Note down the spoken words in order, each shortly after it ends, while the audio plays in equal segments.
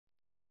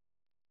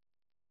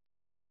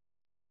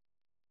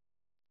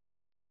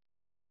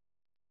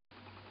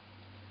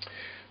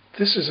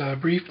This is a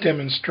brief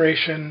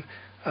demonstration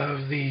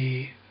of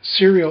the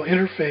serial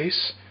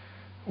interface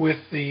with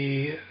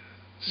the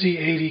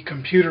Z80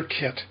 computer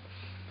kit.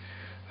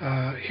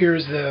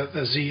 Here's the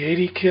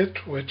Z80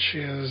 kit, which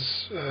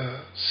is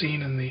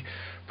seen in the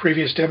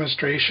previous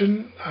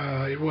demonstration.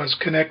 It was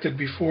connected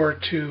before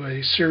to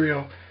a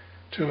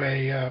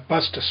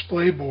bus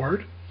display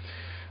board,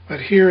 but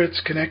here it's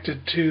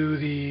connected to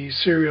the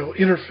serial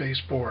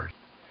interface board.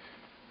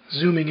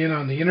 Zooming in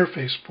on the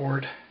interface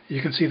board,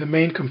 you can see the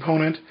main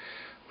component,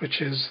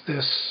 which is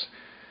this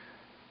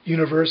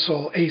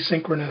universal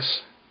asynchronous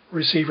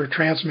receiver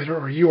transmitter,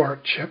 or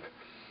UART chip.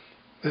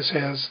 This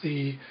has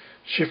the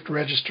shift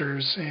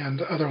registers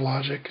and other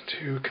logic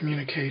to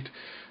communicate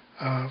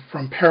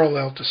from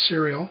parallel to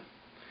serial.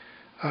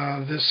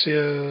 This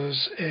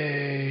is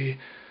a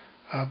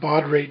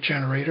baud rate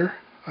generator,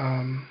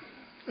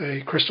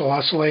 a crystal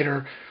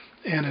oscillator,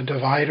 and a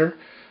divider.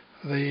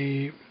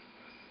 The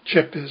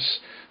chip is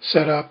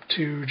set up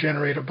to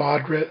generate a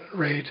baud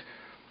rate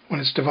when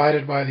it's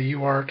divided by the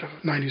UART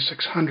of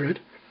 9600.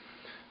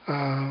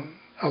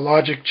 A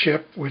logic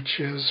chip, which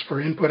is for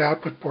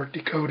input-output port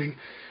decoding.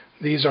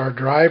 These are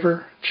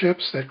driver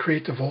chips that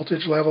create the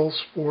voltage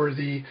levels for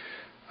the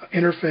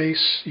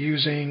interface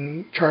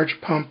using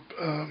charge pump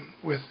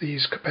with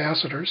these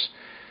capacitors.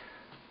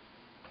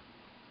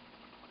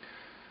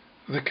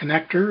 The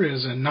connector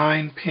is a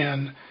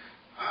 9-pin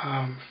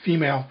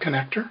female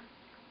connector.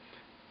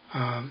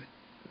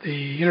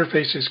 The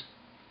interface is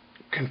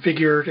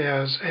configured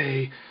as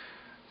a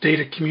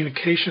data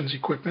communications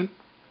equipment,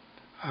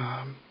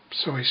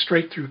 so a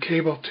straight-through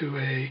cable to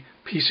a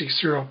PC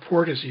serial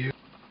port is used.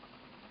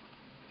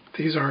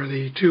 These are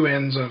the two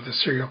ends of the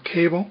serial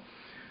cable.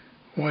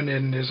 One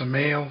end is a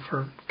male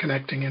for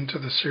connecting into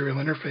the serial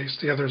interface.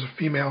 The other is a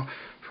female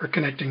for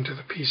connecting to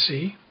the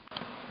PC.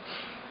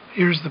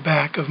 Here's the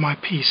back of my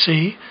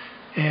PC,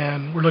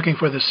 and we're looking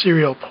for the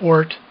serial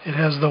port. It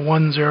has the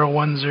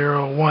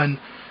 10101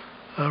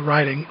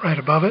 writing right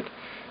above it,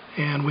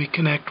 and we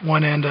connect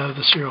one end of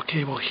the serial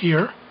cable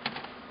here,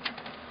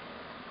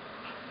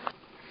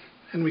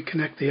 and we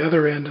connect the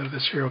other end of the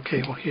serial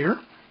cable here.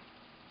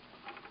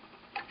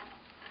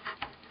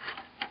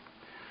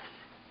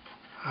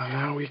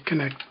 Now we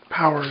connect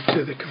power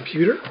to the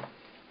computer.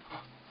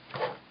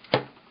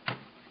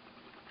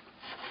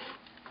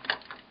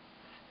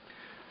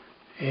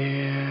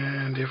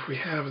 And if we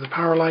have the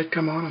power light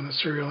come on the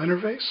serial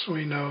interface,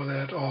 we know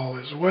that all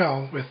is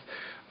well with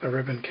the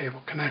ribbon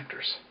cable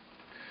connectors.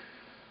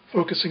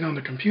 Focusing on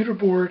the computer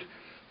board,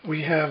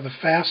 we have the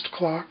fast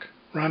clock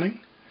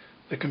running.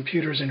 The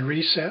computer's in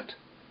reset.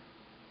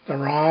 The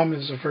ROM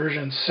is a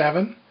version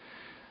 7,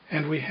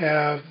 and we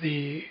have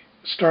the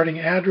starting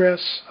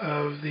address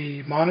of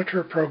the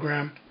monitor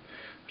program,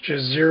 which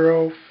is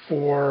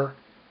 04C0.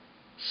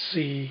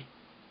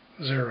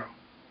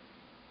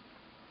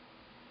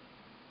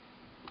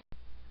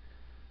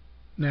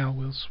 Now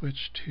we'll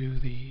switch to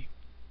the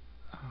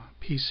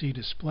PC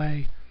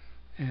display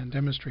and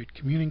demonstrate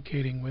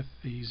communicating with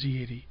the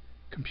Z80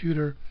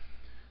 computer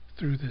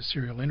through the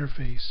serial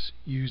interface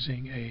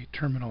using a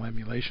terminal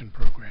emulation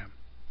program.